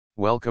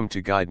Welcome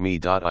to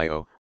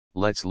guideme.io.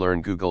 Let's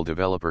learn Google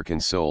Developer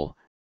Console,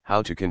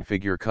 how to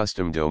configure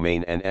custom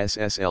domain and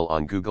SSL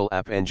on Google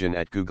App Engine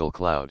at Google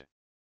Cloud.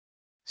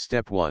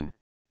 Step 1.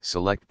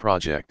 Select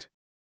Project.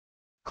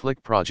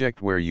 Click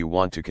Project where you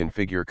want to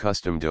configure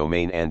custom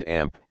domain and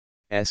AMP,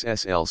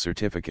 SSL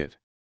certificate.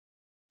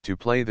 To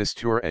play this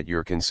tour at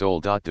your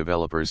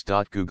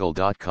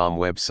console.developers.google.com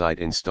website,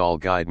 install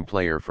Guideme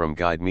Player from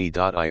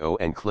guideme.io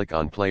and click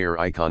on Player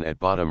icon at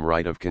bottom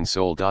right of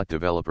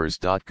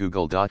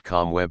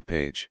console.developers.google.com web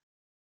page.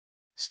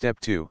 Step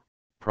 2.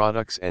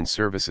 Products and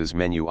Services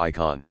menu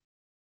icon.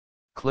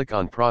 Click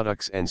on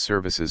Products and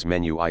Services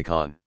menu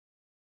icon.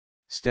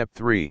 Step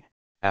 3.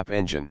 App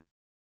Engine.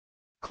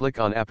 Click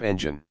on App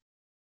Engine.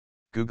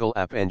 Google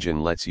App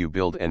Engine lets you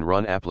build and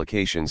run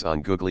applications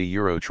on Google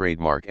Euro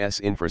Trademark S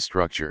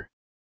infrastructure.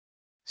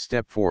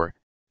 Step 4.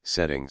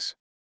 Settings.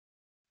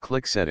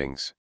 Click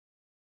Settings.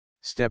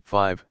 Step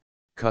 5.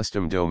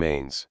 Custom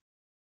Domains.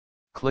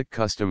 Click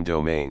Custom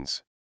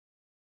Domains.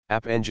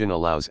 App Engine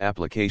allows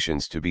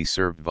applications to be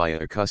served via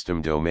a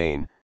custom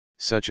domain,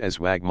 such as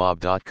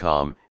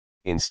wagmob.com,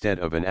 instead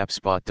of an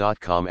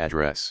appspot.com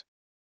address.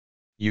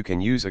 You can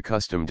use a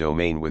custom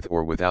domain with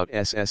or without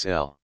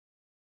SSL.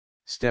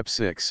 Step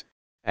 6.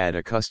 Add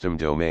a custom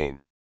domain.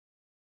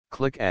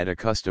 Click Add a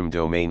custom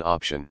domain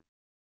option.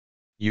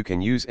 You can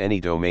use any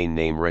domain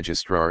name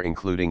registrar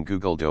including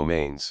Google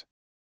Domains.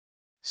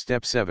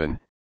 Step 7.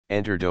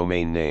 Enter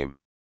domain name.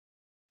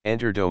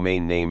 Enter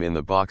domain name in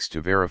the box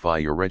to verify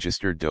your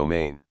registered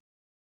domain.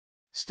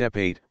 Step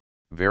 8.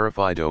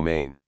 Verify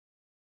domain.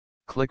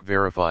 Click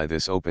Verify.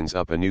 This opens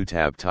up a new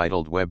tab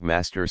titled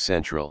Webmaster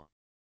Central.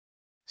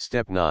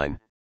 Step 9.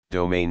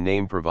 Domain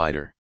name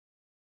provider.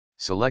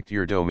 Select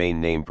your domain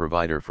name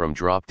provider from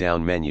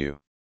drop-down menu.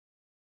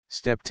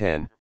 Step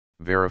 10.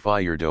 Verify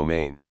your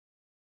domain.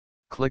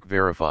 Click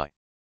Verify.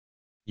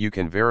 You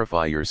can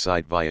verify your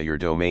site via your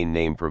domain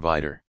name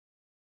provider.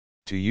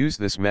 To use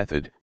this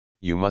method,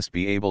 you must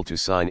be able to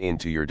sign in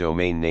to your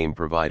domain name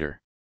provider.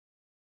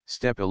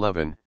 Step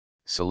 11.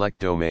 Select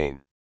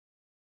domain.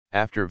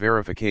 After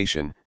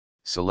verification,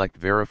 select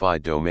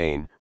Verified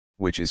Domain,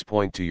 which is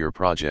point to your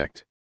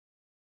project.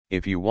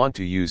 If you want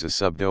to use a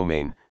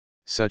subdomain,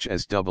 such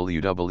as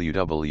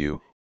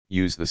www,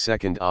 use the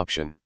second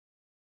option.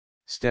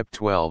 Step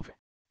 12.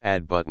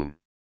 Add button.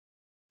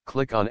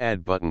 Click on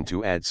Add button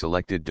to add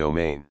selected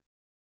domain.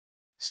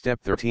 Step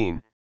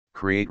 13.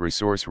 Create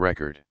resource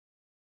record.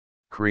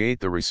 Create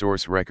the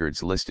resource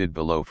records listed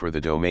below for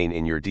the domain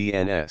in your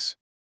DNS.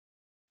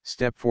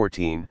 Step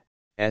 14.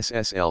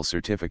 SSL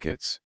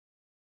Certificates.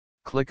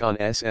 Click on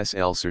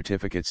SSL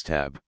Certificates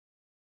tab.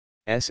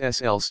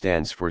 SSL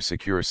stands for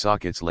Secure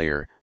Sockets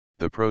Layer,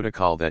 the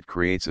protocol that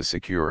creates a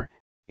secure,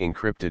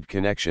 encrypted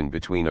connection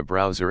between a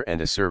browser and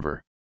a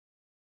server.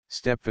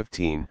 Step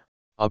 15.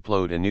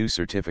 Upload a new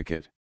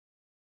certificate.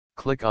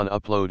 Click on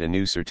Upload a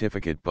new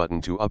certificate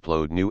button to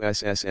upload new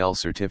SSL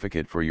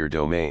certificate for your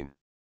domain.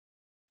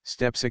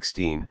 Step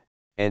 16.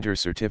 Enter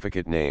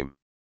certificate name.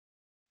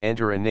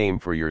 Enter a name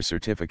for your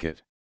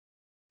certificate.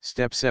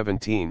 Step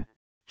 17.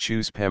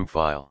 Choose PEM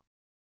file.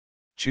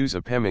 Choose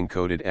a PEM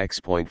encoded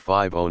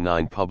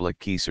X.509 public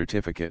key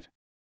certificate.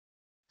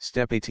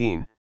 Step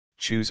 18.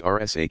 Choose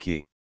RSA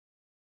Key.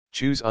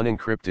 Choose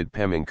unencrypted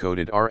PEM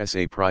encoded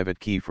RSA private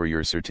key for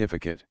your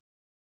certificate.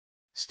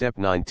 Step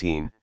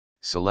 19.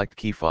 Select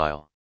key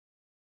file.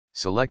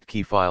 Select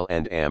key file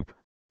and AMP,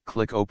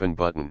 click Open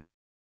button.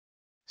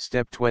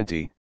 Step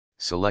 20.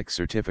 Select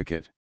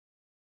certificate.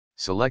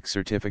 Select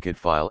certificate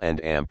file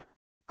and AMP,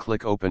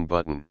 click Open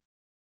button.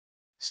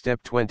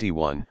 Step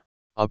 21.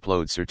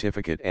 Upload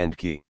certificate and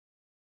key.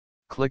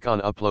 Click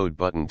on Upload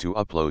button to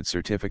upload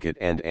certificate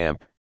and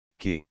AMP,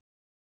 key.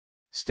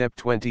 Step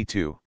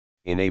 22.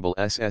 Enable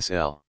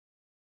SSL.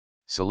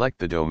 Select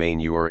the domain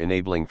you are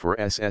enabling for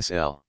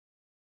SSL.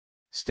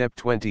 Step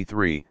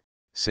 23.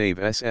 Save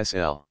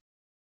Ssl.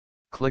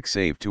 Click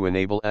Save to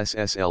enable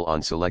SSL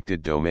on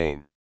selected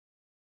domain.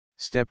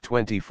 Step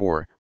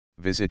 24.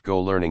 Visit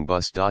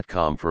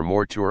golearningbus.com for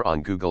more tour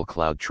on Google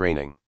Cloud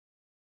training.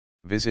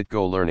 Visit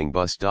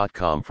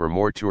golearningbus.com for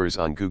more tours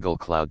on Google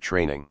Cloud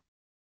training.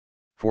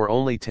 For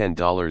only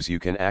 $10 you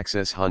can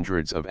access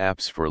hundreds of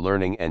apps for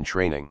learning and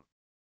training.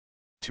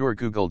 Tour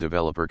Google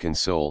Developer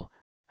Console,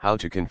 how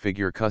to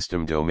configure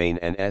custom domain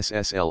and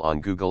SSL on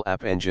Google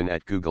App Engine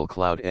at Google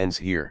Cloud ends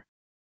here.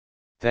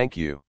 Thank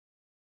you.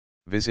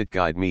 Visit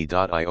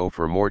guideme.io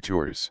for more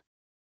tours.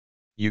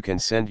 You can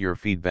send your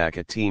feedback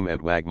at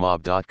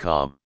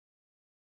team@wagmob.com.